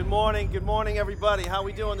Good morning, everybody. How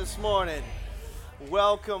we doing this morning?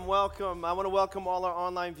 Welcome. I want to welcome all our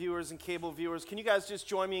online viewers and cable viewers. Can you guys just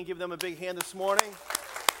join me and give them a big hand this morning?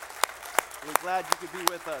 We're glad you could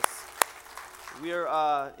be with us. We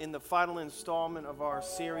are in the final installment of our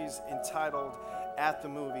series entitled At the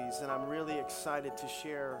Movies, and I'm really excited to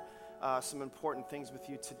share some important things with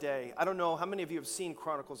you today. I don't know, how many of you have seen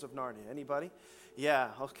Chronicles of Narnia? Anybody? Yeah,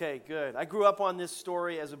 okay, good. I grew up on this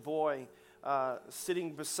story as a boy,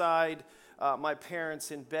 sitting beside my parents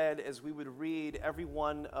in bed as we would read every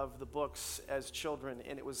one of the books as children,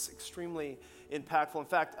 and it was extremely impactful. In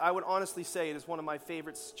fact, I would honestly say it is one of my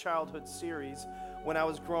favorite childhood series when I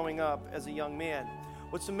was growing up as a young man.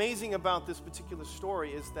 What's amazing about this particular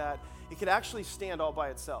story is that it could actually stand all by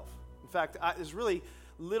itself. In fact, there's really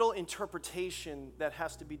little interpretation that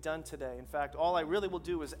has to be done today. In fact, all I really will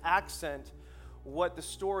do is accent what the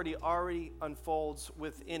story already unfolds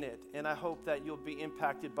within it, and I hope that you'll be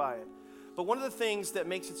impacted by it. But one of the things that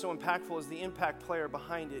makes it so impactful is the impact player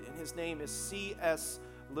behind it, and his name is C.S.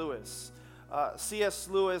 Lewis. C.S.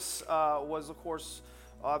 Lewis was, of course,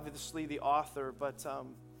 obviously the author, but,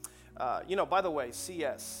 by the way,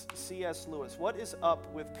 C.S. Lewis, what is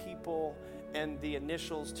up with people and the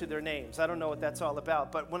initials to their names? I don't know what that's all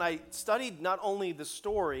about, but when I studied not only the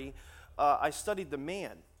story, I studied the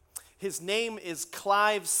man. His name is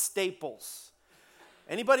Clive Staples.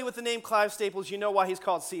 Anybody with the name Clive Staples, you know why he's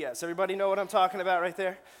called CS. Everybody know what I'm talking about right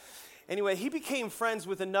there? Anyway, he became friends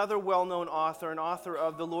with another well-known author, an author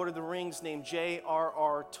of The Lord of the Rings named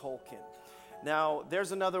J.R.R. Tolkien. Now,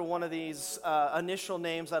 there's another one of these initial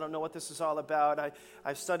names. I don't know what this is all about.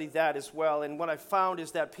 I've studied that as well. And what I found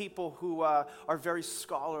is that people who are very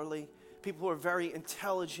scholarly, people who are very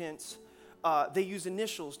intelligent, they use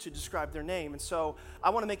initials to describe their name. And so I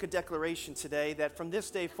want to make a declaration today that from this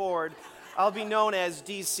day forward, I'll be known as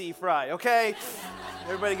DC Fry, okay?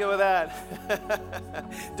 Everybody good with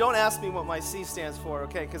that? Don't ask me what my C stands for,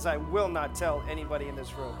 okay? Because I will not tell anybody in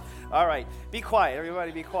this room. All right, be quiet.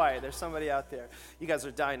 Everybody be quiet. There's somebody out there. You guys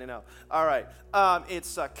are dying to know. All right,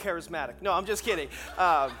 it's charismatic. No, I'm just kidding.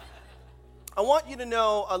 I want you to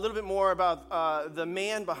know a little bit more about the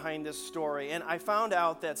man behind this story. And I found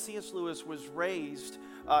out that C.S. Lewis was raised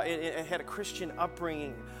and had a Christian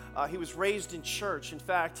upbringing. He was raised in church. In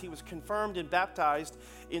fact, he was confirmed and baptized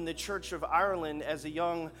in the Church of Ireland as a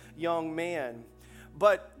young man.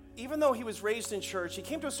 But even though he was raised in church, he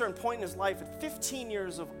came to a certain point in his life at 15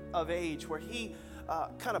 years of age where he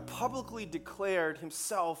kind of publicly declared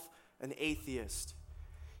himself an atheist.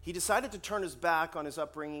 He decided to turn his back on his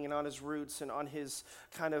upbringing and on his roots and on his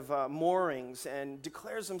kind of moorings and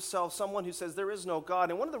declares himself someone who says there is no God.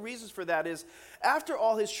 And one of the reasons for that is after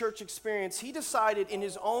all his church experience, he decided in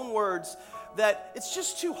his own words that it's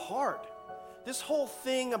just too hard. This whole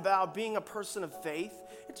thing about being a person of faith,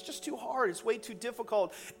 it's just too hard. It's way too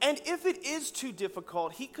difficult. And if it is too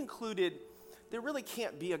difficult, he concluded there really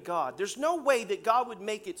can't be a God. There's no way that God would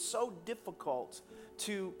make it so difficult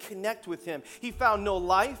to connect with him. He found no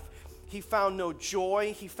life, he found no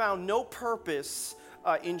joy, he found no purpose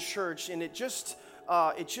in church, and it just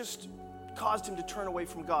caused him to turn away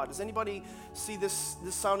from God. Does anybody see this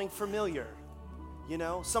sounding familiar? You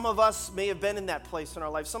know, some of us may have been in that place in our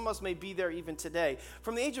life. Some of us may be there even today.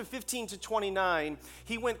 From the age of 15 to 29,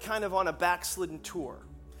 he went kind of on a backslidden tour.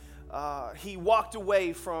 He walked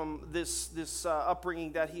away from this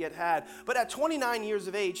upbringing that he had. But at 29 years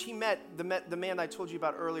of age, he met the man I told you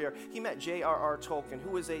about earlier. He met J.R.R. Tolkien,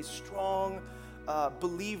 who was a strong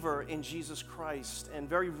believer in Jesus Christ and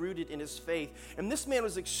very rooted in his faith. And this man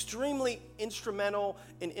was extremely instrumental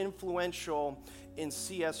and influential in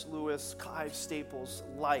C.S. Lewis, Clive Staples'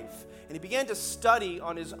 life. And he began to study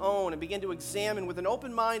on his own and began to examine with an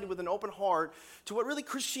open mind and with an open heart to what really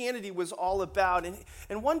Christianity was all about.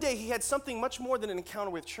 And one day he had something much more than an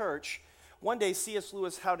encounter with church. One day C.S.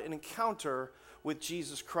 Lewis had an encounter with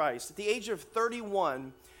Jesus Christ. At the age of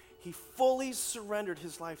 31, he fully surrendered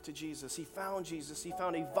his life to Jesus. He found Jesus. He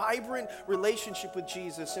found a vibrant relationship with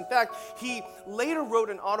Jesus. In fact, he later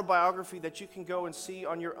wrote an autobiography that you can go and see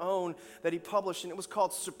on your own that he published, and it was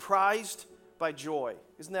called Surprised by Joy.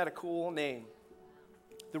 Isn't that a cool name?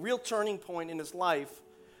 The real turning point in his life,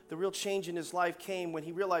 the real change in his life came when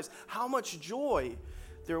he realized how much joy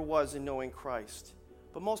there was in knowing Christ.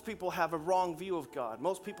 But most people have a wrong view of God.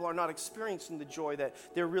 Most people are not experiencing the joy that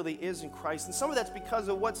there really is in Christ. And some of that's because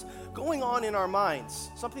of what's going on in our minds,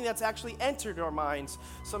 something that's actually entered our minds,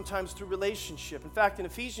 sometimes through relationship. In fact, in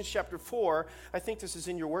Ephesians chapter 4, I think this is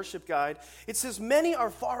in your worship guide, it says, "Many are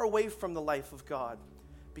far away from the life of God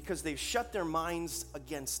because they've shut their minds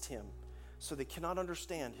against him, so they cannot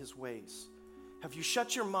understand his ways." Have you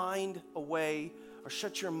shut your mind away or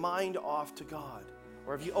shut your mind off to God?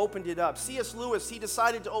 Or have you opened it up? C.S. Lewis, he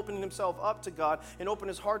decided to open himself up to God and open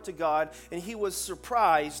his heart to God, and he was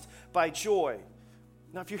surprised by joy.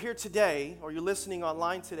 Now, if you're here today, or you're listening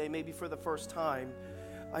online today, maybe for the first time,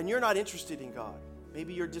 and you're not interested in God,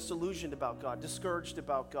 maybe you're disillusioned about God, discouraged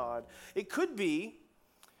about God, it could be,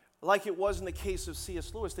 like it was in the case of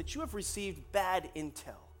C.S. Lewis, that you have received bad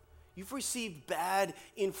intel. You've received bad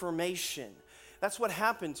information. That's what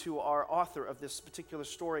happened to our author of this particular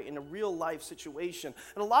story in a real life situation.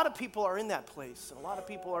 And a lot of people are in that place, and a lot of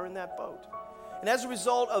people are in that boat. And as a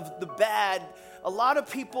result of the bad, a lot of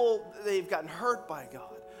people, they've gotten hurt by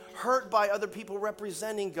God, hurt by other people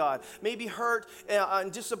representing God, maybe hurt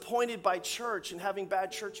and disappointed by church and having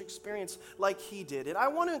bad church experience like he did. And I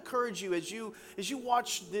want to encourage you as you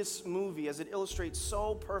watch this movie, as it illustrates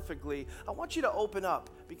so perfectly, I want you to open up,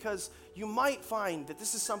 because you might find that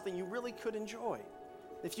this is something you really could enjoy.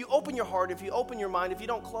 If you open your heart, if you open your mind, if you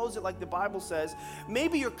don't close it like the Bible says,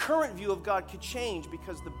 maybe your current view of God could change,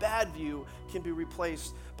 because the bad view can be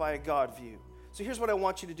replaced by a God view. So here's what I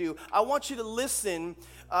want you to do. I want you to listen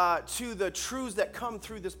to the truths that come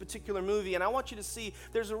through this particular movie, and I want you to see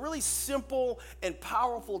there's a really simple and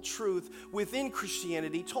powerful truth within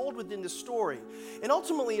Christianity told within the story. And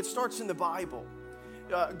ultimately, it starts in the Bible.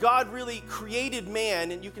 God really created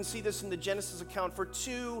man, and you can see this in the Genesis account, for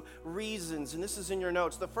two reasons, and this is in your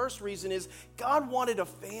notes. The first reason is God wanted a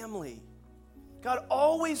family. God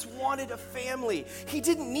always wanted a family. He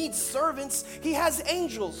didn't need servants. He has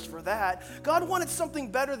angels for that. God wanted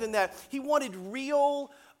something better than that. He wanted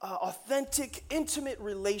real, authentic, intimate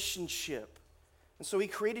relationship. And so he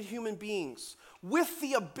created human beings with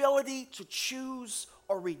the ability to choose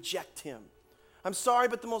or reject him. I'm sorry,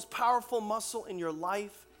 but the most powerful muscle in your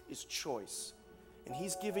life is choice. And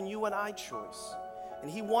he's given you and I choice. And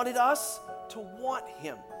he wanted us to want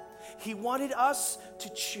him. He wanted us to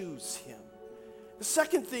choose him. The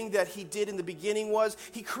second thing that he did in the beginning was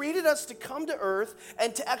he created us to come to earth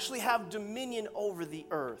and to actually have dominion over the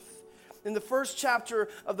earth. In the first chapter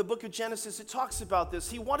of the book of Genesis, it talks about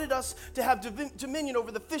this. He wanted us to have dominion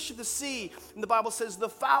over the fish of the sea. And the Bible says the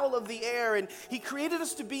fowl of the air. And he created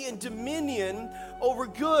us to be in dominion over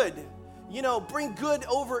good. You know, bring good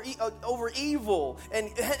over evil.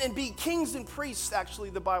 And be kings and priests,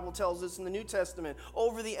 actually, the Bible tells us in the New Testament,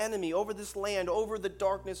 over the enemy, over this land, over the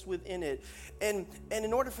darkness within it. And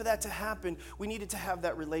in order for that to happen, we needed to have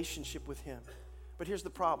that relationship with him. But here's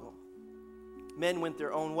the problem. Men went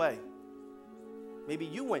their own way. Maybe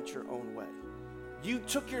you went your own way. You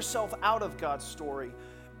took yourself out of God's story,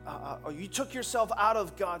 or you took yourself out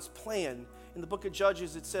of God's plan. In the book of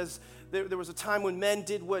Judges, it says there was a time when men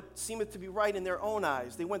did what seemeth to be right in their own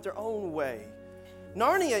eyes. They went their own way.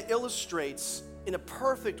 Narnia illustrates in a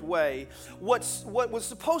perfect way what was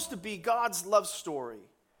supposed to be God's love story.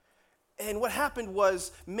 And what happened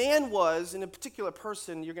was, man was, in a particular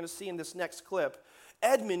person, you're going to see in this next clip,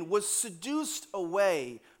 Edmund was seduced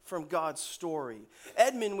away from God's story.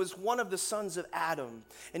 Edmund was one of the sons of Adam,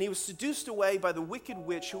 and he was seduced away by the wicked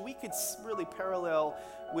witch, who we could really parallel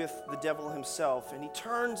with the devil himself, and he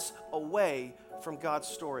turns away from God's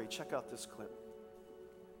story. Check out this clip.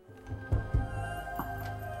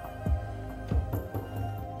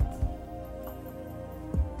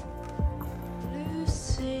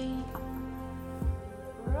 Lucy,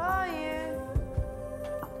 where are you?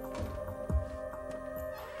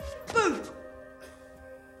 Boom!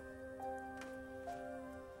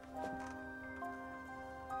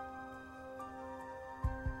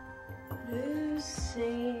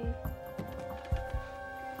 Lucy,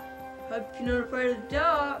 hope you're not afraid of the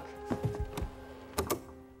dark.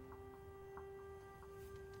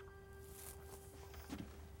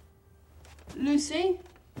 Lucy?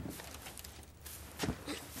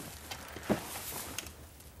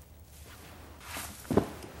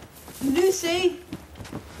 Lucy?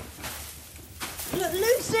 Look,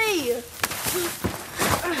 Lucy!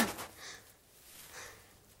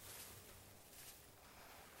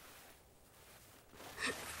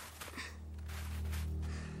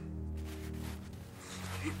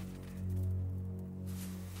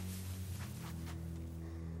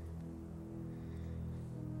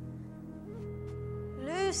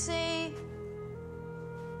 Lucy,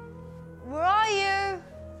 where are you?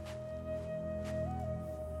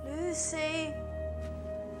 Lucy,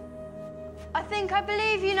 I think I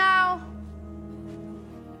believe you now.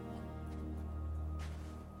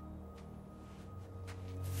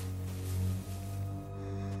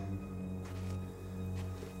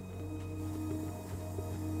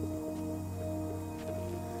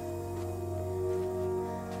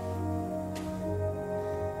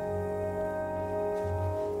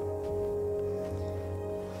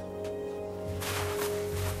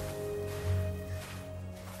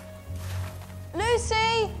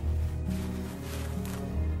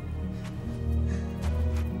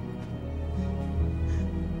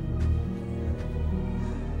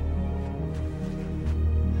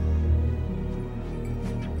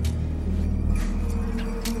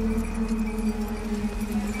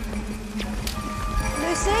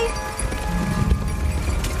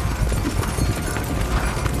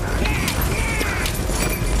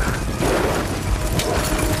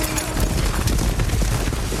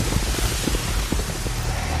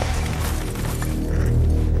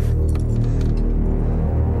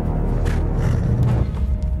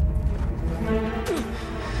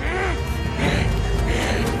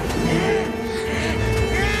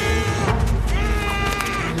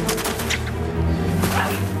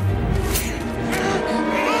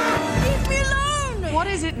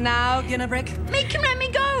 beginner brick? Make him let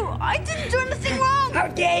me go! I didn't do anything wrong! How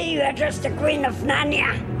dare you address the Queen of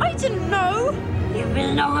Narnia? I didn't know! You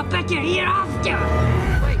will know better hereafter.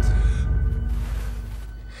 Wait.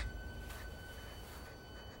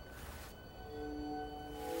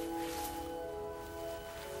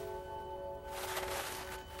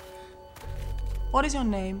 What is your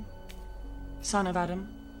name, son of Adam?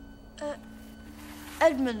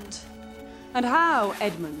 Edmund. And how,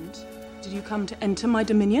 Edmund, did you come to enter my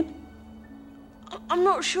dominion? I'm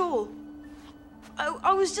not sure.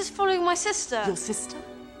 I was just following my sister. Your sister?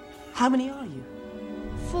 How many are you?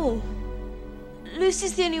 4.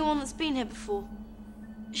 Lucy's the only one that's been here before.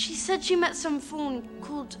 She said she met some faun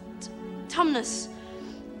called Tumnus.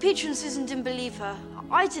 Peter and Susan didn't believe her.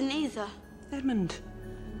 I didn't either. Edmund,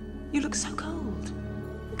 you look so cold.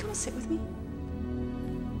 Come and sit with me.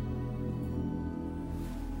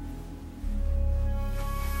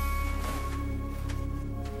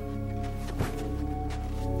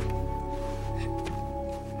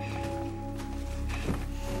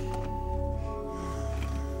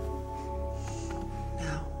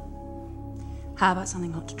 Now, how about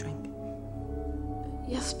something hot to drink?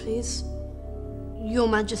 Yes, please. Your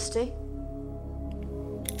Majesty.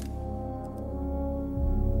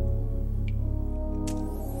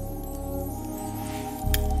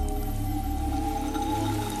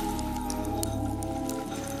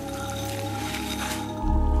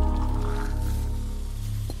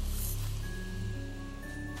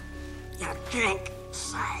 Your drink,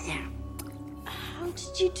 sire. How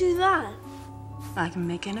did you do that? I can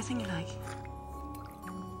make anything you like.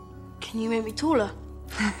 Can you make me taller?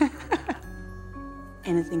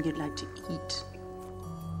 Anything you'd like to eat.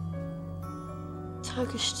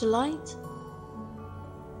 Turkish delight?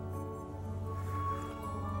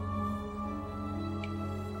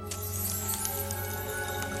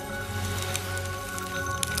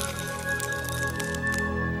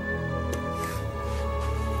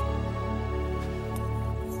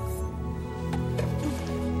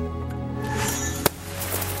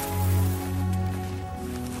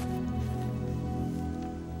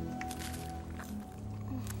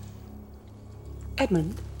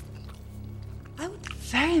 Edmund, I would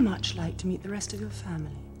very much like to meet the rest of your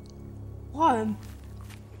family. Why?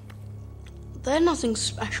 They're nothing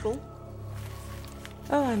special.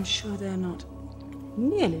 Oh, I'm sure they're not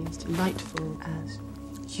nearly as delightful as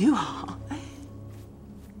you are.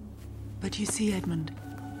 But you see, Edmund,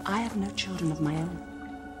 I have no children of my own.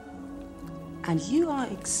 And you are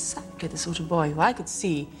exactly the sort of boy who I could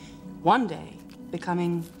see one day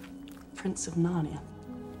becoming Prince of Narnia.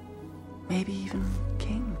 Maybe even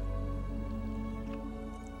king.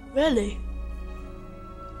 Really?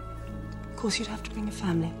 Of course, you'd have to bring a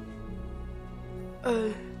family.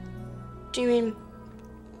 Oh. Do you mean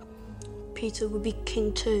Peter would be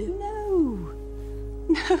king too?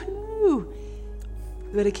 No.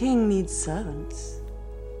 But a king needs servants.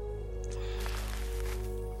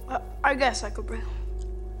 I guess I could bring.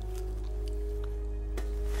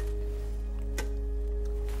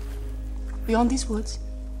 Beyond these woods,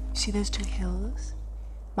 you see those 2 hills?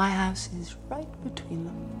 My house is right between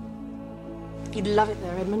them. You'd love it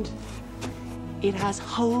there, Edmund. It has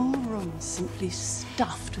whole rooms simply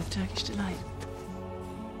stuffed with Turkish delight.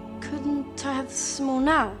 Couldn't I have some more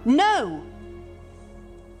now? No!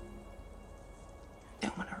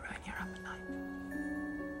 Don't want to ruin your appetite.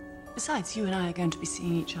 Besides, you and I are going to be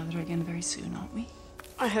seeing each other again very soon, aren't we?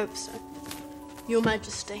 I hope so. Your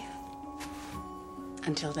Majesty.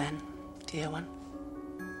 Until then, dear one.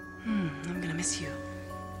 I'm gonna miss you.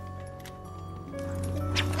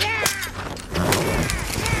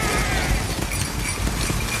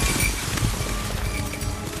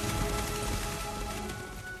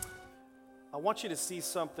 I want you to see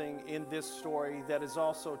something in this story that is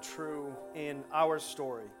also true in our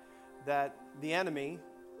story. That the enemy,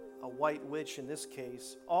 a white witch in this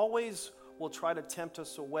case, always will try to tempt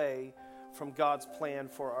us away from God's plan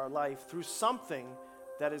for our life through something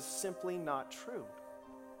that is simply not true.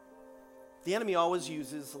 The enemy always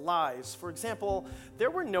uses lies. For example, there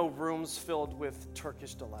were no rooms filled with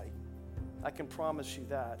Turkish delight. I can promise you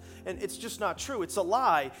that. And it's just not true. It's a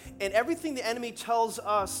lie. And everything the enemy tells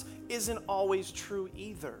us isn't always true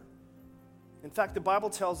either. In fact, the Bible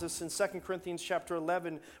tells us in 2 Corinthians chapter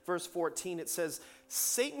 11, verse 14, it says,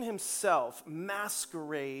 Satan himself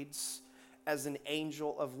masquerades as an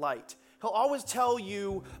angel of light. He'll always tell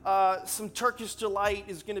you some Turkish delight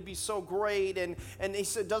is going to be so great, and he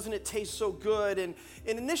said, doesn't it taste so good? And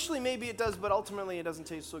initially maybe it does, but ultimately it doesn't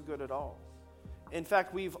taste so good at all. In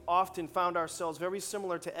fact, we've often found ourselves very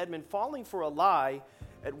similar to Edmund, falling for a lie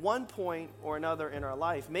at one point or another in our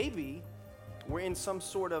life. Maybe we're in some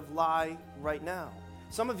sort of lie right now.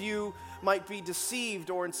 Some of you might be deceived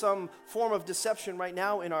or in some form of deception right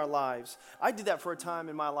now in our lives. I did that for a time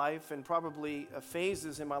in my life and probably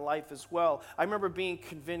phases in my life as well. I remember being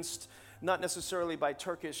convinced, not necessarily by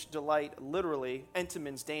Turkish delight, literally,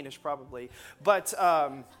 Entenmann's Danish probably, but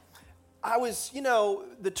I was,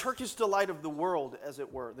 the Turkish delight of the world, as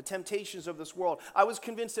it were, the temptations of this world. I was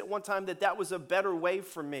convinced at one time that was a better way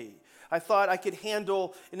for me. I thought I could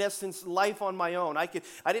handle, in essence, life on my own. I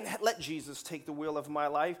didn't let Jesus take the wheel of my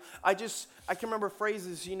life. I can remember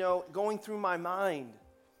phrases, going through my mind.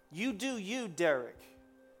 You do you, Derek.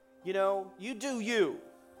 You do you.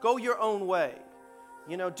 Go your own way.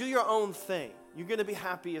 Do your own thing. You're going to be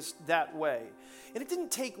happiest that way. And it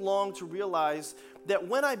didn't take long to realize that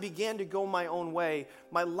when I began to go my own way,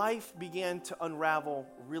 my life began to unravel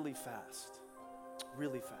really fast.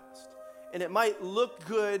 Really fast. And it might look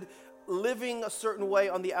good living a certain way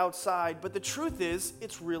on the outside, but the truth is,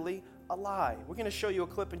 it's really a lie. We're going to show you a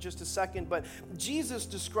clip in just a second, but Jesus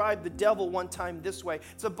described the devil one time this way.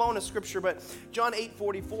 It's a bonus scripture, but John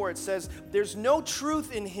 8:44, it says, there's no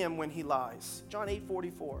truth in him when he lies. John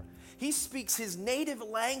 8:44. He speaks his native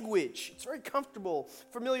language. It's very comfortable,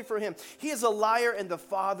 familiar for him. He is a liar and the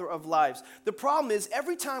father of lies. The problem is,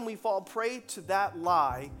 every time we fall prey to that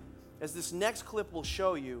lie, as this next clip will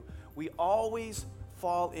show you, we always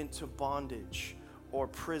fall into bondage or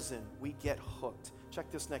prison. We get hooked. Check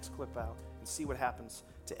this next clip out and see what happens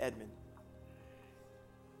to Edmund.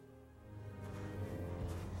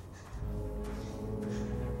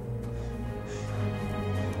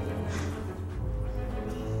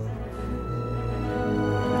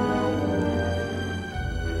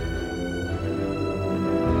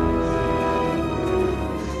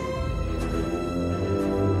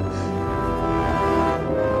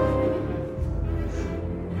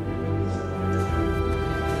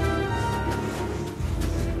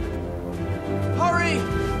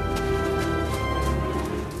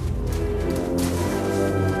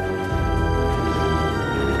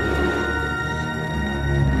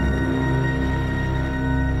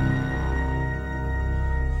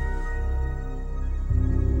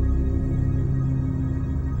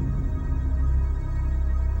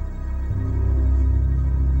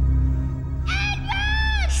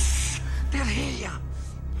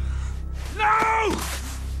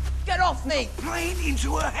 Playing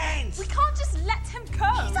into her hands. We can't just let him go.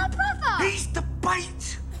 He's our brother. He's the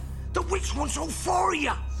bait. The witch wants all four of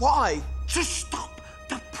you. Why? To stop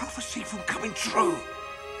the prophecy from coming true.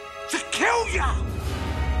 To kill you.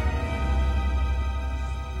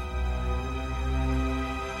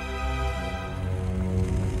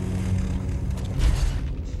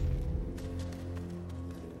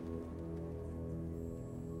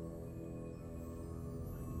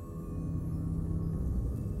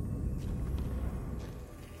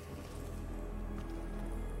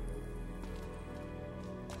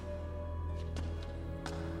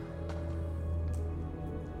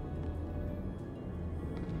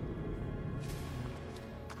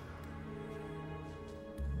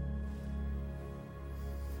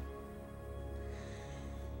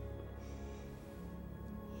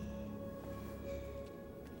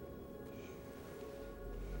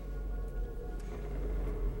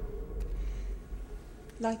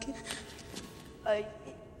 Like it?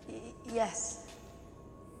 Yes,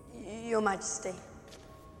 Your Majesty.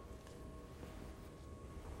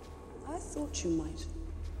 I thought you might.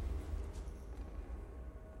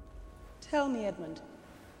 Tell me, Edmund.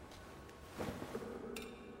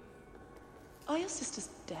 Are your sisters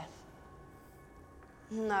deaf?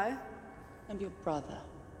 No. And your brother,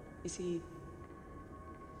 is he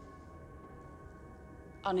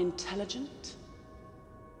unintelligent?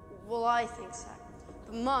 Well, I think so.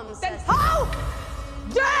 But Mum Then says... how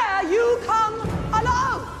dare you come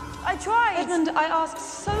alone? I tried. Edmund, I ask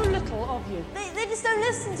so little of you. They just don't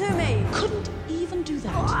listen to me. Couldn't even do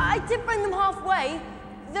that. Oh, I did bring them halfway.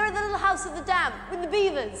 They're at the little house at the dam with the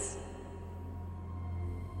beavers.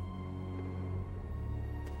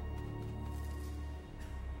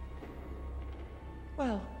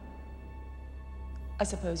 Well, I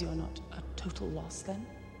suppose you're not a total loss then,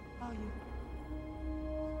 are you?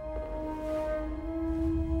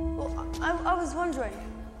 Well, I was wondering,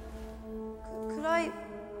 could I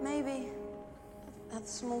maybe have a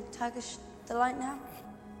small Tagish delight now?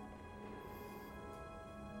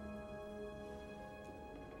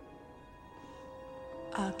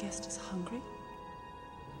 Our guest is hungry.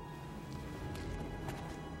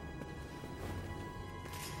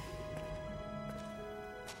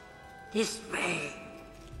 This way.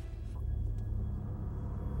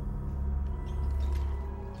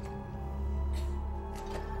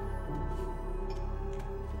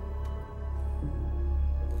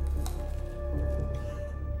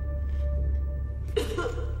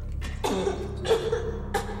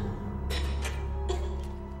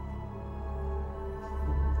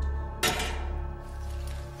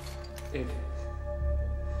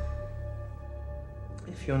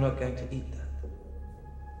 If you're not going to eat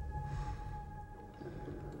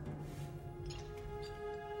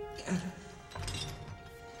that,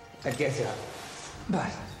 I get up,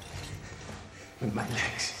 but with my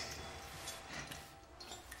legs.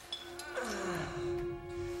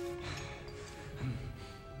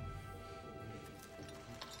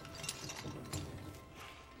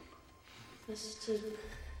 Mr.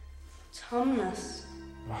 Thomas.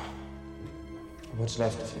 What's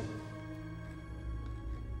left of you?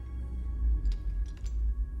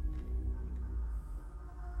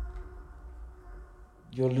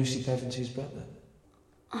 You're Lucy Pevensy's brother.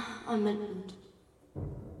 I'm Edmund.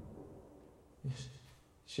 Yes.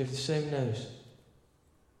 You have the same nose.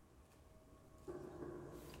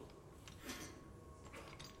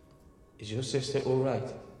 Is your sister all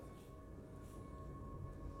right?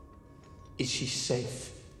 Is she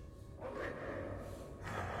safe?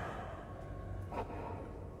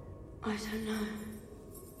 I don't know.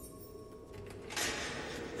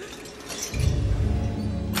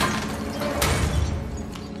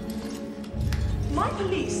 My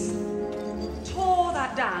police tore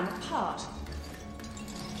that dam apart.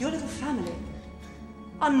 Your little family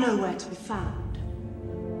are nowhere to be found.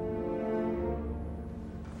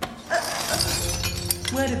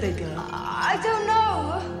 Where did they go? I don't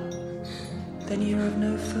know. Then you're of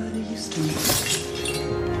no further use to me.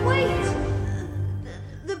 Wait!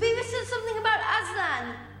 The beaver said something about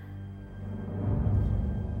Aslan.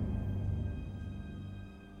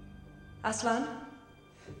 Aslan?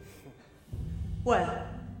 Where?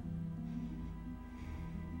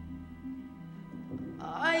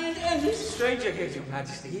 He's a stranger here, Your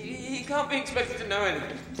Majesty. He can't be expected to know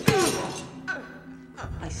anything.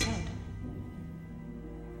 I said,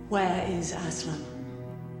 where is Aslan?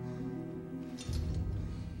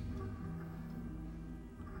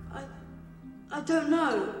 I don't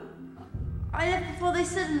know. I left before they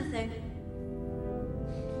said anything.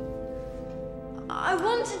 I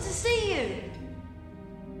wanted to see you.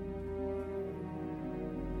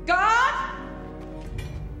 Guard!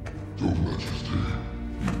 Your Majesty.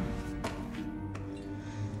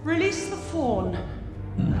 Release the fawn.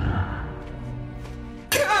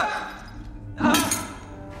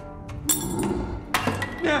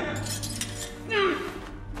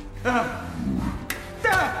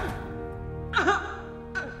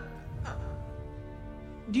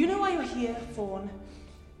 Do you know why you're here, fawn?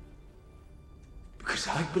 Because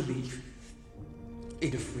I believe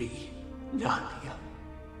in a free Narnia.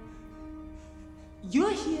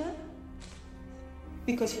 You're here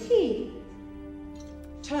because he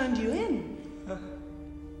turned you in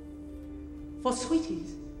for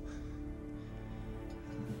sweeties.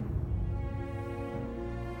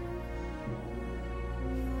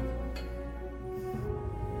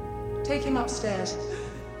 Take him upstairs.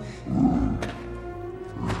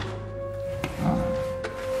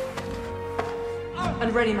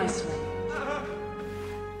 And ready my sleigh.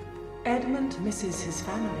 Edmund misses his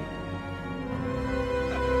family.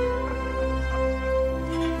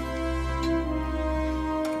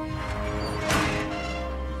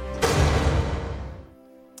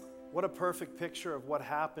 What a perfect picture of what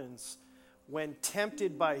happens when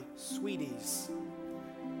tempted by sweeties,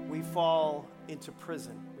 we fall into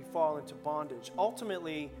prison. We fall into bondage.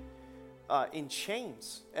 Ultimately, in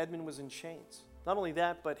chains. Edmund was in chains. Not only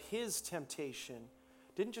that, but his temptation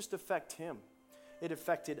didn't just affect him. It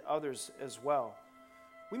affected others as well.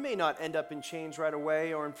 We may not end up in chains right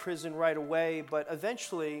away or in prison right away, but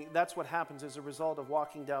eventually that's what happens as a result of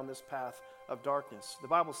walking down this path of darkness. The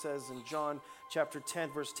Bible says in John chapter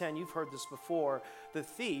 10, verse 10, you've heard this before, the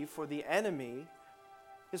thief or the enemy,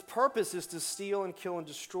 his purpose is to steal and kill and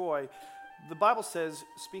destroy. The Bible says,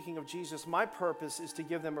 speaking of Jesus, my purpose is to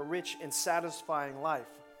give them a rich and satisfying life.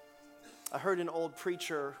 I heard an old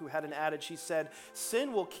preacher who had an adage. He said,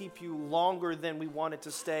 sin will keep you longer than we want it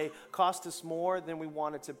to stay, cost us more than we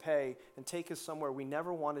wanted to pay, and take us somewhere we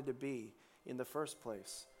never wanted to be in the first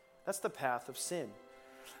place. That's the path of sin.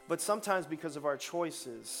 But sometimes because of our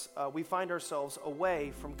choices, we find ourselves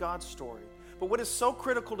away from God's story. But what is so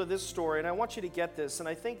critical to this story, and I want you to get this, and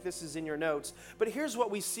I think this is in your notes, but here's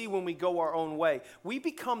what we see when we go our own way. We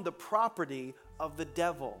become the property of the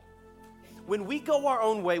devil. When we go our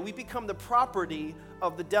own way, we become the property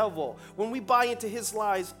of the devil. When we buy into his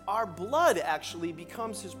lies, our blood actually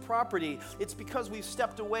becomes his property. It's because we've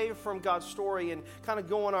stepped away from God's story and kind of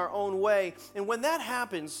going our own way. And when that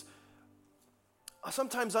happens,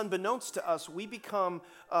 sometimes unbeknownst to us, we become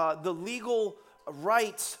the legal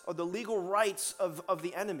rights or the legal rights of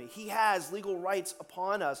the enemy. He has legal rights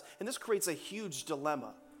upon us. And this creates a huge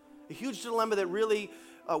dilemma that really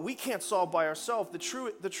we can't solve by ourselves.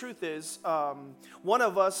 The truth is, one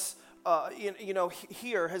of us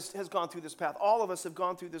here has gone through this path. All of us have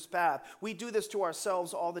gone through this path. We do this to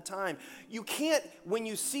ourselves all the time. You can't, when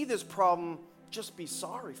you see this problem, just be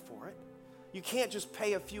sorry for it. You can't just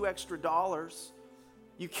pay a few extra dollars.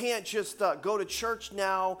 You can't just go to church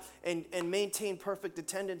now and maintain perfect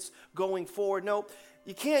attendance going forward. No,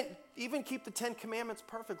 you can't even keep the 10 Commandments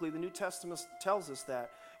perfectly. The New Testament tells us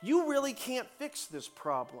that. You really can't fix this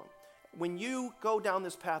problem. When you go down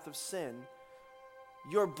this path of sin,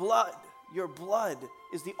 your blood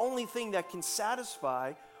is the only thing that can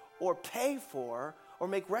satisfy or pay for or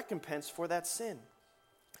make recompense for that sin.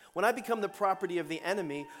 When I become the property of the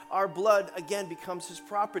enemy, our blood again becomes his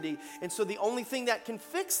property. And so the only thing that can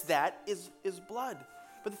fix that is blood.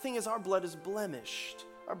 But the thing is, our blood is blemished.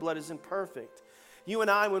 Our blood is imperfect. You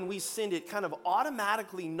and I, when we sinned, it kind of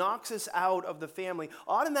automatically knocks us out of the family,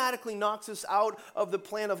 automatically knocks us out of the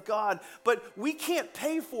plan of God. But we can't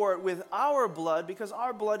pay for it with our blood because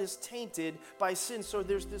our blood is tainted by sin. So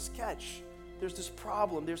there's this catch. There's this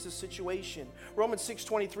problem, there's this situation. Romans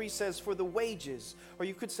 6:23 says, for the wages, or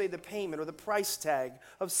you could say the payment or the price tag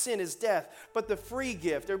of sin is death, but the free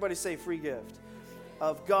gift, everybody say free gift,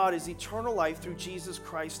 of God is eternal life through Jesus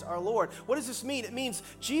Christ our Lord. What does this mean? It means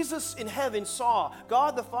Jesus in heaven saw,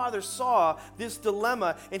 God the Father saw this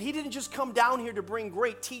dilemma, and he didn't just come down here to bring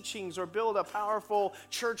great teachings or build a powerful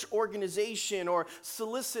church organization or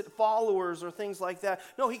solicit followers or things like that.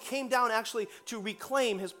 No, he came down actually to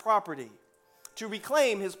reclaim his property, to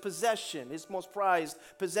reclaim his possession, his most prized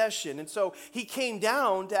possession. And so he came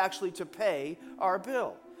down to pay our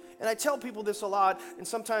bill. And I tell people this a lot, and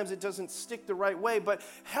sometimes it doesn't stick the right way, but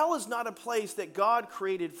hell is not a place that God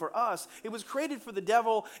created for us. It was created for the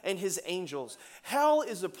devil and his angels. Hell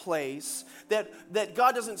is a place that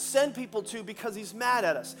God doesn't send people to because he's mad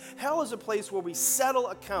at us. Hell is a place where we settle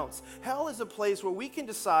accounts. Hell is a place where we can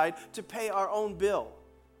decide to pay our own bill,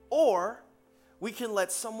 or we can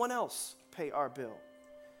let someone else pay our bill.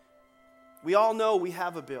 We all know we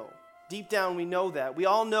have a bill. Deep down, we know that. We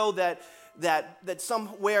all know that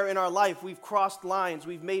somewhere in our life we've crossed lines,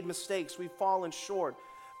 we've made mistakes, we've fallen short.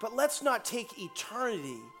 But let's not take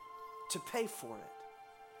eternity to pay for it.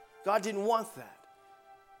 God didn't want that.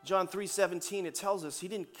 John 3:17, it tells us he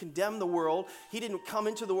didn't condemn the world. He didn't come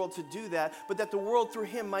into the world to do that, but that the world through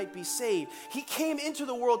him might be saved. He came into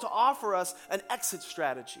the world to offer us an exit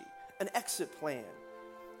strategy, an exit plan.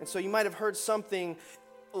 And so you might have heard something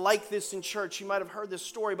like this in church. You might have heard this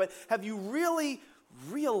story, but have you really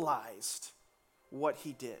realized what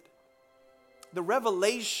he did? The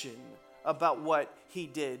revelation about what he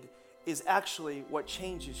did is actually what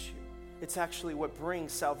changes you. It's actually what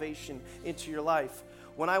brings salvation into your life.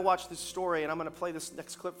 When I watched this story, and I'm going to play this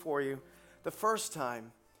next clip for you, the first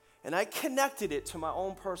time, and I connected it to my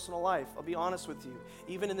own personal life, I'll be honest with you,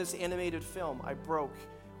 even in this animated film, I broke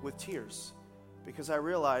with tears because I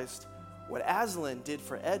realized what Aslan did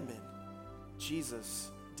for Edmund,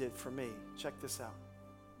 Jesus did for me. Check this out.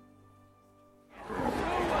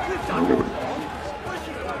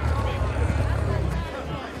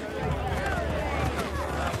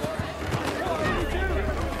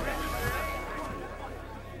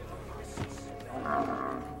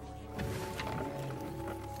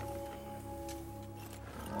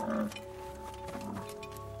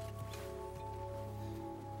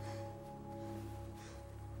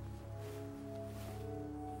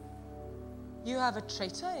 You have a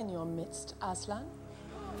traitor in your midst, Aslan?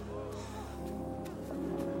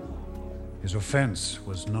 His offense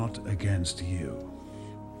was not against you.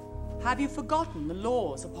 Have you forgotten the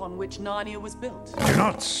laws upon which Narnia was built? Do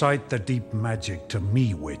not cite the deep magic to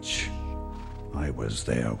me, witch. I was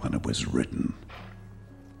there when it was written.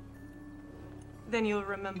 Then you'll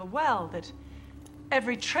remember well that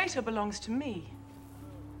every traitor belongs to me.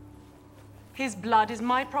 His blood is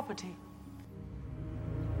my property.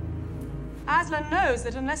 Aslan knows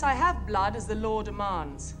that unless I have blood as the law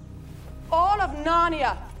demands, all of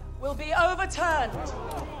Narnia will be overturned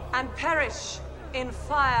and perish in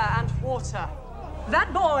fire and water.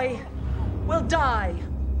 That boy will die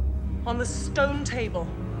on the stone table.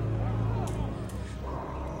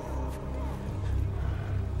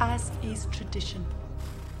 As is tradition.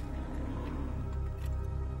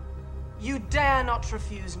 You dare not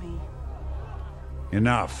refuse me.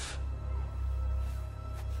 Enough.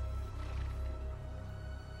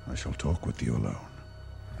 I shall talk with you alone.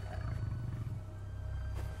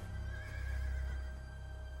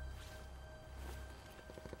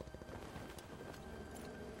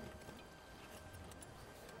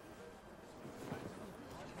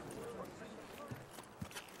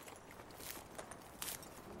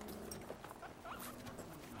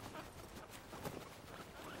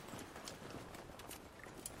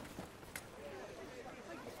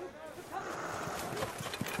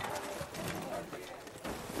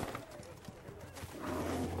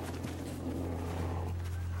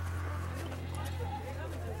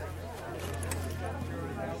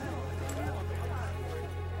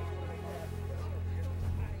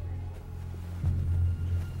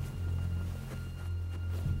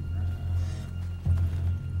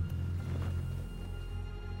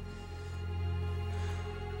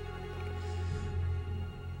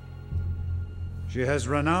 She has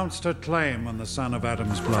renounced her claim on the son of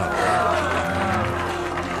Adam's blood.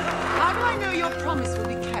 How do I know your promise will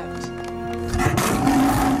be kept?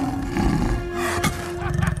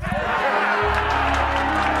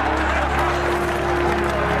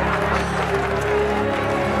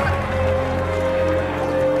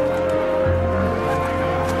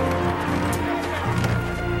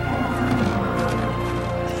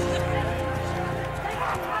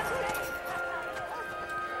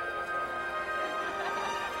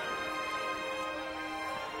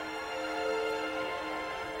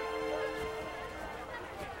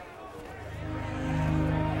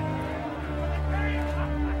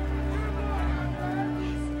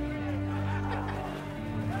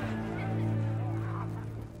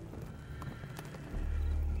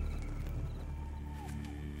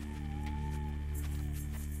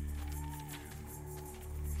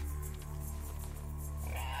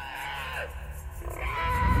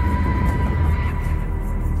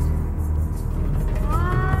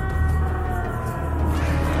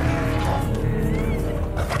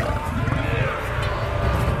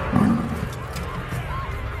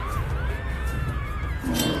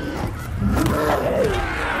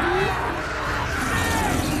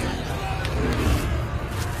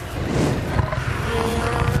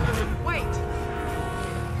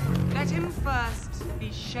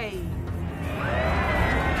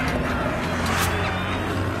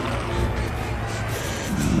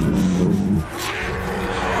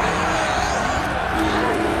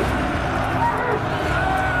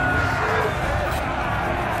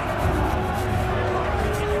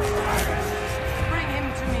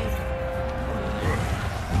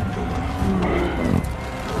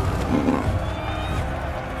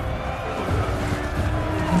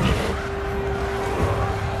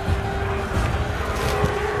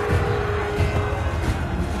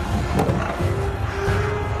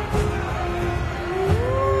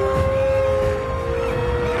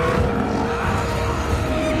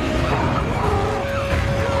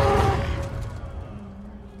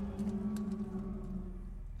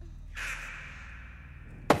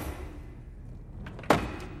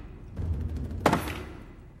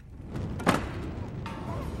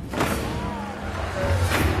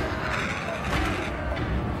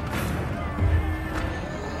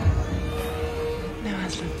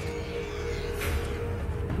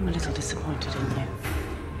 I'm a little disappointed in you.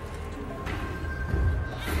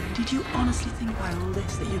 Did you honestly think by all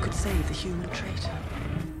this that you could save the human traitor?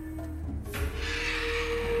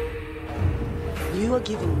 You are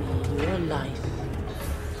giving me your life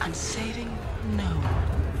and saving no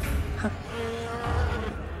one.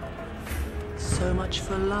 So much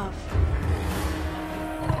for love.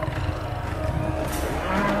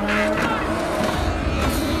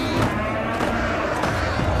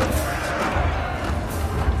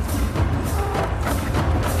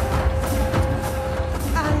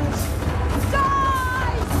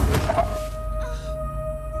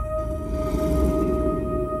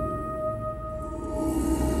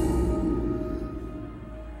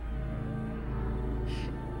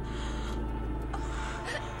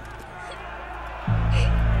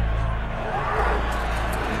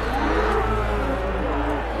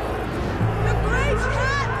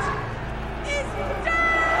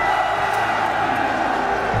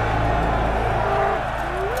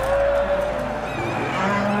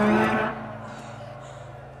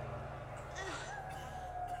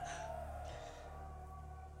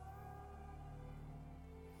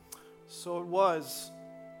 So it was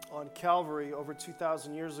on Calvary over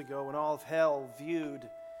 2,000 years ago when all of hell viewed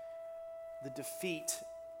the defeat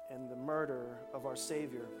and the murder of our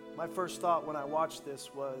Savior. My first thought when I watched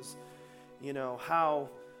this was,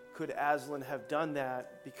 how could Aslan have done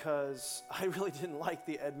that? Because I really didn't like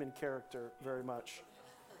the Edmund character very much.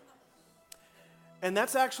 And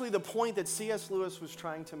that's actually the point that C.S. Lewis was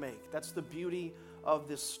trying to make. That's the beauty of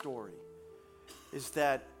this story, is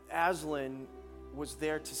that Aslan was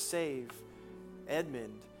there to save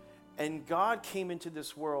Edmund, and God came into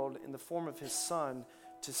this world in the form of his son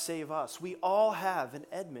to save us. We all have an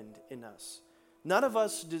Edmund in us. None of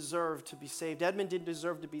us deserve to be saved. Edmund didn't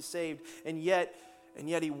deserve to be saved, and yet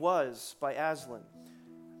he was by Aslan.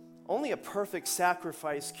 Only a perfect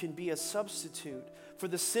sacrifice can be a substitute for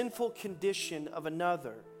the sinful condition of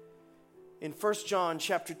another. In 1 John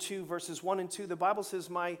chapter 2, verses 1 and 2, the Bible says,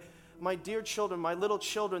 My dear children, my little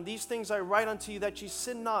children, these things I write unto you that ye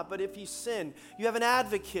sin not. But if ye sin, you have an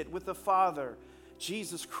advocate with the Father,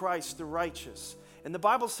 Jesus Christ the righteous. And the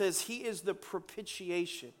Bible says he is the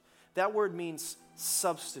propitiation. That word means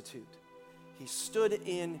substitute. He stood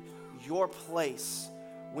in your place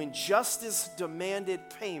when justice demanded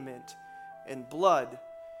payment and blood.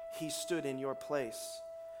 he stood in your place.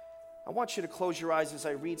 I want you to close your eyes as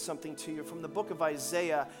I read something to you from the book of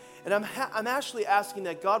Isaiah. And I'm actually asking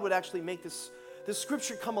that God would actually make this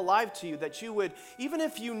scripture come alive to you, that you would, even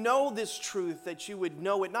if you know this truth, that you would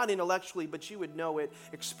know it, not intellectually, but you would know it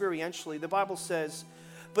experientially. The Bible says,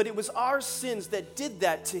 but it was our sins that did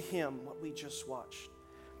that to him, what we just watched,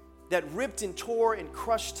 that ripped and tore and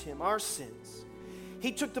crushed him, our sins.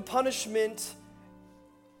 He took the punishment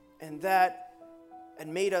and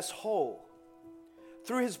made us whole.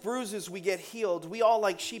 Through his bruises we get healed. We all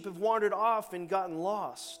like sheep have wandered off and gotten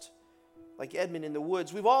lost, like Edmund in the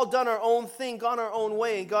woods. We've all done our own thing, gone our own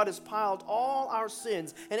way, and God has piled all our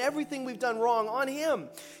sins and everything we've done wrong on him.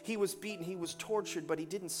 He was beaten, he was tortured, but he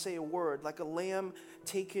didn't say a word. Like a lamb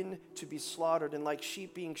taken to be slaughtered and like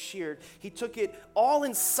sheep being sheared, he took it all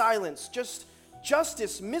in silence.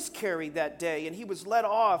 Justice miscarried that day, and he was let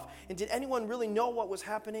off. And did anyone really know what was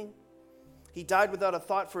happening? He died without a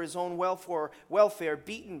thought for his own welfare,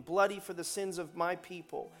 beaten, bloody for the sins of my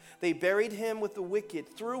people. They buried him with the wicked,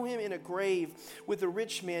 threw him in a grave with a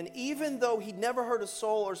rich man, even though he'd never heard a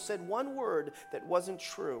soul or said one word that wasn't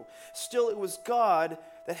true. Still, it was God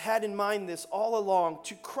that had in mind this all along,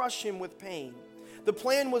 to crush him with pain. The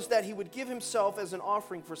plan was that he would give himself as an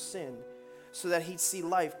offering for sin, so that he'd see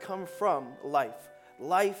life come from life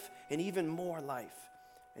and even more life.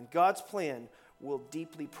 And God's plan will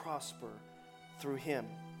deeply prosper through him.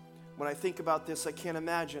 When I think about this, I can't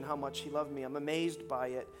imagine how much he loved me. I'm amazed by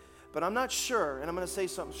it. But I'm not sure, and I'm going to say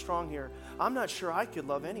something strong here, I'm not sure I could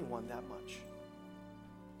love anyone that much.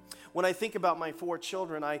 When I think about my 4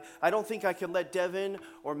 children, I don't think I could let Devin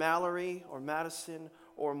or Mallory or Madison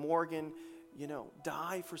or Morgan,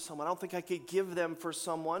 die for someone. I don't think I could give them for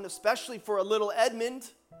someone, especially for a little Edmund.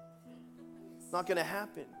 It's not going to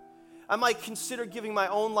happen. I might consider giving my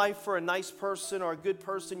own life for a nice person or a good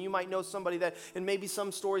person. You might know somebody that, and maybe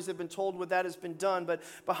some stories have been told where that has been done, but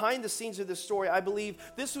behind the scenes of this story, I believe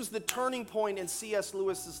this was the turning point in C.S.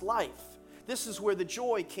 Lewis's life. This is where the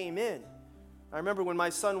joy came in. I remember when my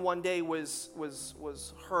son one day was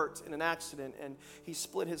hurt in an accident, and he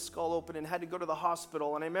split his skull open and had to go to the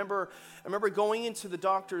hospital. And I remember going into the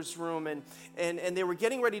doctor's room, and they were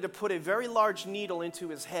getting ready to put a very large needle into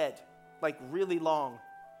his head, like really long.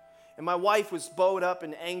 And my wife was bowed up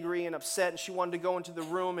and angry and upset, and she wanted to go into the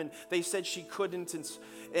room, and they said she couldn't.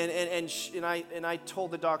 And I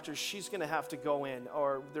told the doctor, she's going to have to go in,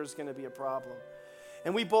 or there's going to be a problem.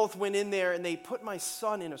 And we both went in there, and they put my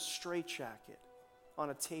son in a straitjacket on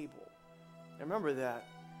a table. I remember that.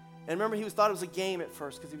 And I remember he thought it was a game at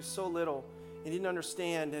first because he was so little. He didn't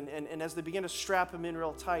understand. And as they began to strap him in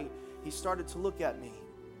real tight, he started to look at me.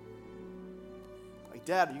 Like,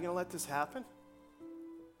 Dad, are you going to let this happen?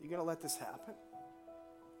 Are you going to let this happen?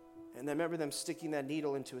 And I remember them sticking that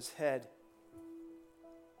needle into his head,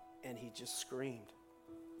 and he just screamed.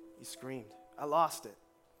 He screamed. I lost it.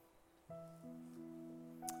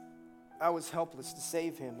 I was helpless to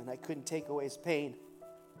save him, and I couldn't take away his pain.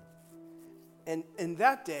 And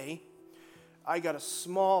that day, I got a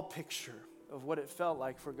small picture of what it felt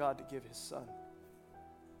like for God to give his son,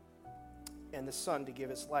 and the son to give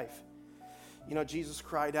his life. Jesus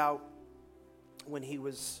cried out when he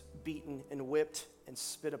was beaten and whipped and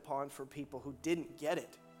spit upon for people who didn't get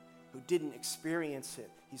it, who didn't experience it.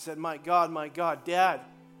 He said, my God, Dad,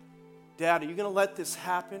 are you going to let this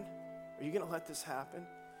happen? Are you going to let this happen?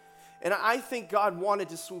 And I think God wanted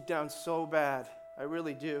to swoop down so bad. I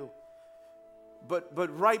really do.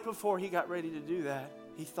 But right before he got ready to do that,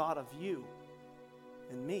 he thought of you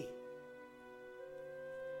and me.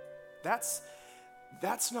 That's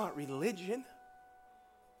not religion.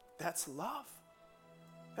 That's love.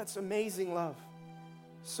 That's amazing love.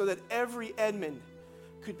 So that every Edmund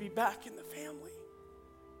could be back in the family.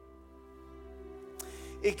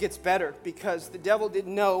 It gets better because the devil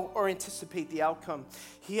didn't know or anticipate the outcome.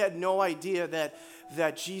 He had no idea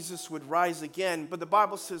that Jesus would rise again. But the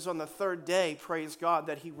Bible says on the 3rd day, praise God,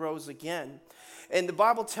 that he rose again. And the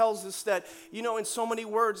Bible tells us that, in so many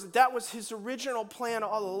words, that was his original plan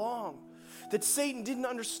all along. That Satan didn't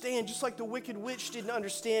understand, just like the wicked witch didn't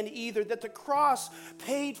understand either, that the cross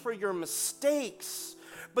paid for your mistakes.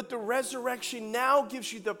 But the resurrection now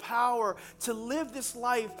gives you the power to live this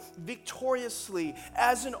life victoriously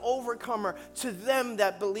as an overcomer to them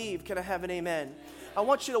that believe. Can I have an amen? I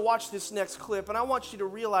want you to watch this next clip, and I want you to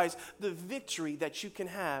realize the victory that you can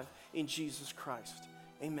have in Jesus Christ.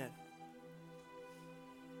 Amen.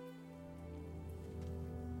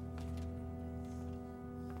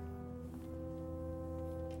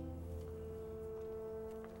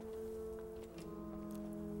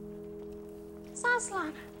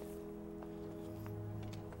 Aslan,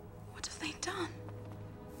 what have they done?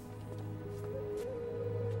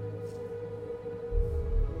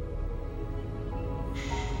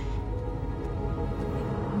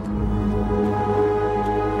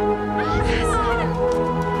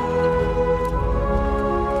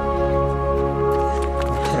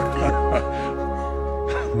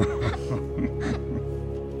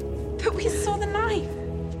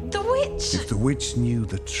 If the witch knew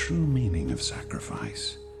the true meaning of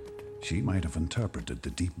sacrifice, she might have interpreted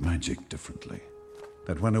the deep magic differently.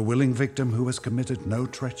 That when a willing victim who has committed no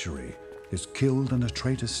treachery is killed in a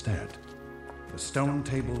traitor's stead, the stone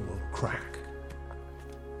table will crack,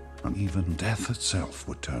 and even death itself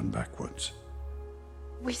would turn backwards.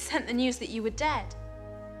 We sent the news that you were dead.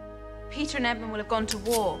 Peter and Edmund will have gone to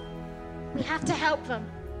war. We have to help them.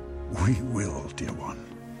 We will, dear one,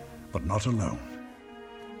 but not alone.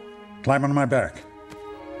 Climb on my back.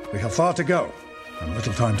 We have far to go, and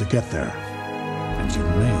little time to get there. And you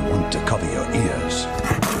may want to cover your ears.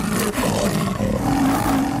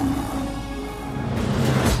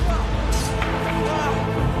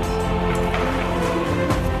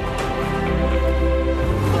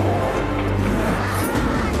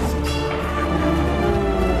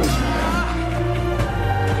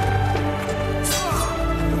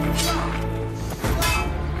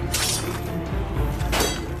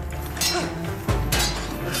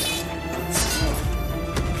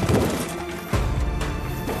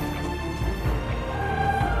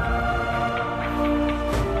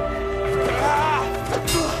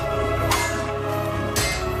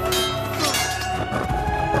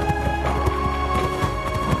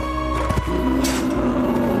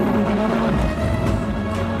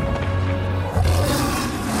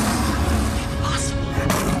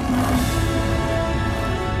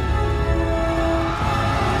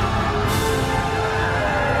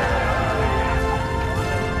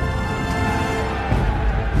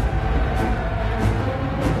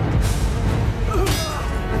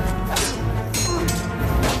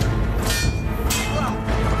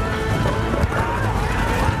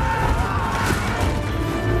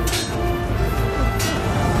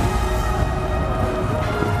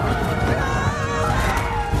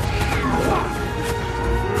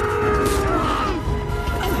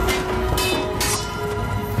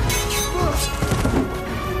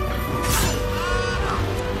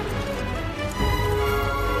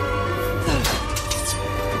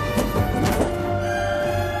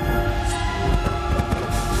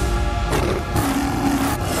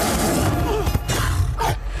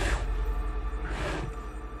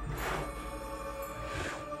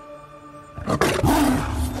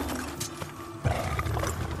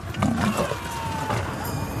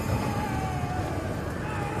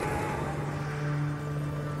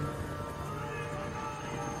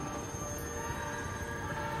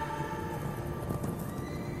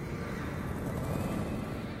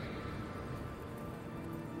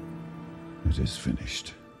 It is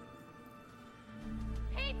finished.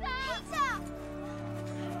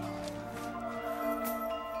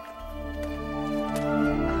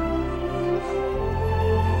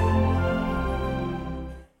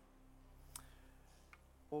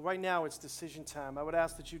 Well, right now it's decision time. I would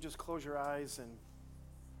ask that you just close your eyes and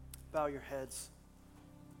bow your heads.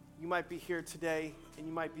 You might be here today and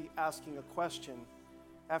you might be asking a question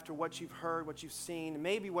after what you've heard, what you've seen, and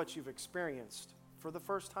maybe what you've experienced for the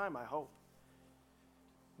first time, I hope.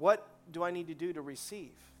 What do I need to do to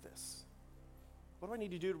receive this? What do I need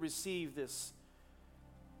to do to receive this,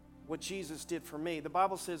 what Jesus did for me? The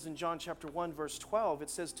Bible says in John chapter 1, verse 12, it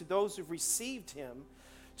says, to those who've received him,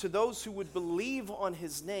 to those who would believe on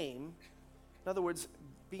his name, in other words,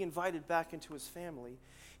 be invited back into his family,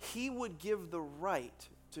 he would give the right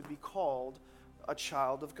to be called a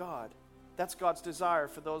child of God. That's God's desire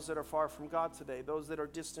for those that are far from God today, those that are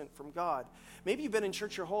distant from God. Maybe you've been in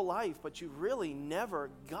church your whole life, but you really never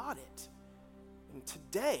got it. And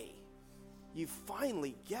today, you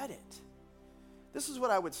finally get it. This is what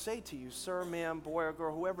I would say to you, sir, ma'am, boy, or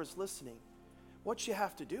girl, whoever's listening. What you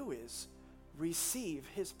have to do is receive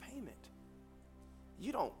his payment.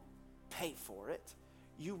 You don't pay for it.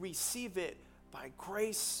 You receive it by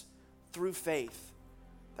grace through faith.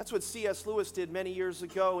 That's what C.S. Lewis did many years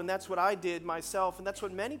ago, and that's what I did myself, and that's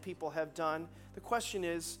what many people have done. The question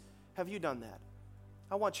is, have you done that?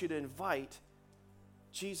 I want you to invite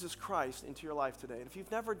Jesus Christ into your life today. And if you've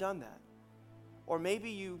never done that, or maybe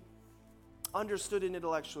you understood it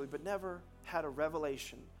intellectually but never had a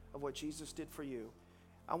revelation of what Jesus did for you,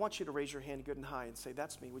 I want you to raise your hand good and high and say,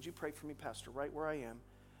 that's me. Would you pray for me, Pastor, right where I am?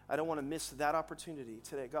 I don't want to miss that opportunity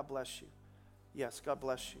today. God bless you. Yes, God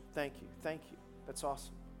bless you. Thank you. Thank you. That's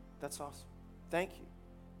awesome. That's awesome. Thank you.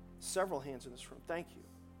 Several hands in this room. Thank you.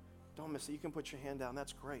 Don't miss it. You can put your hand down.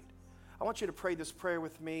 That's great. I want you to pray this prayer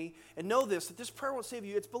with me and know this, that this prayer won't save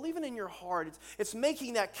you. It's believing in your heart. It's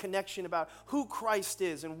making that connection about who Christ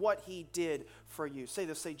is and what he did for you. Say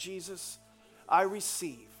this. Say, Jesus, I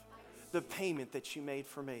receive the payment that you made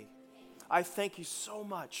for me. I thank you so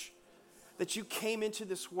much that you came into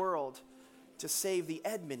this world to save the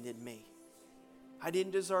Edmund in me. I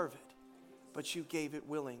didn't deserve it, but you gave it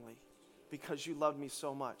willingly because you loved me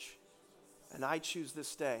so much. And I choose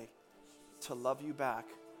this day to love you back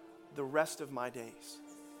the rest of my days.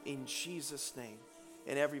 In Jesus' name.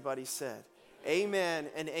 And everybody said, amen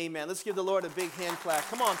and amen. Let's give the Lord a big hand clap.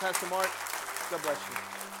 Come on, Pastor Mark. God bless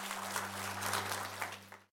you.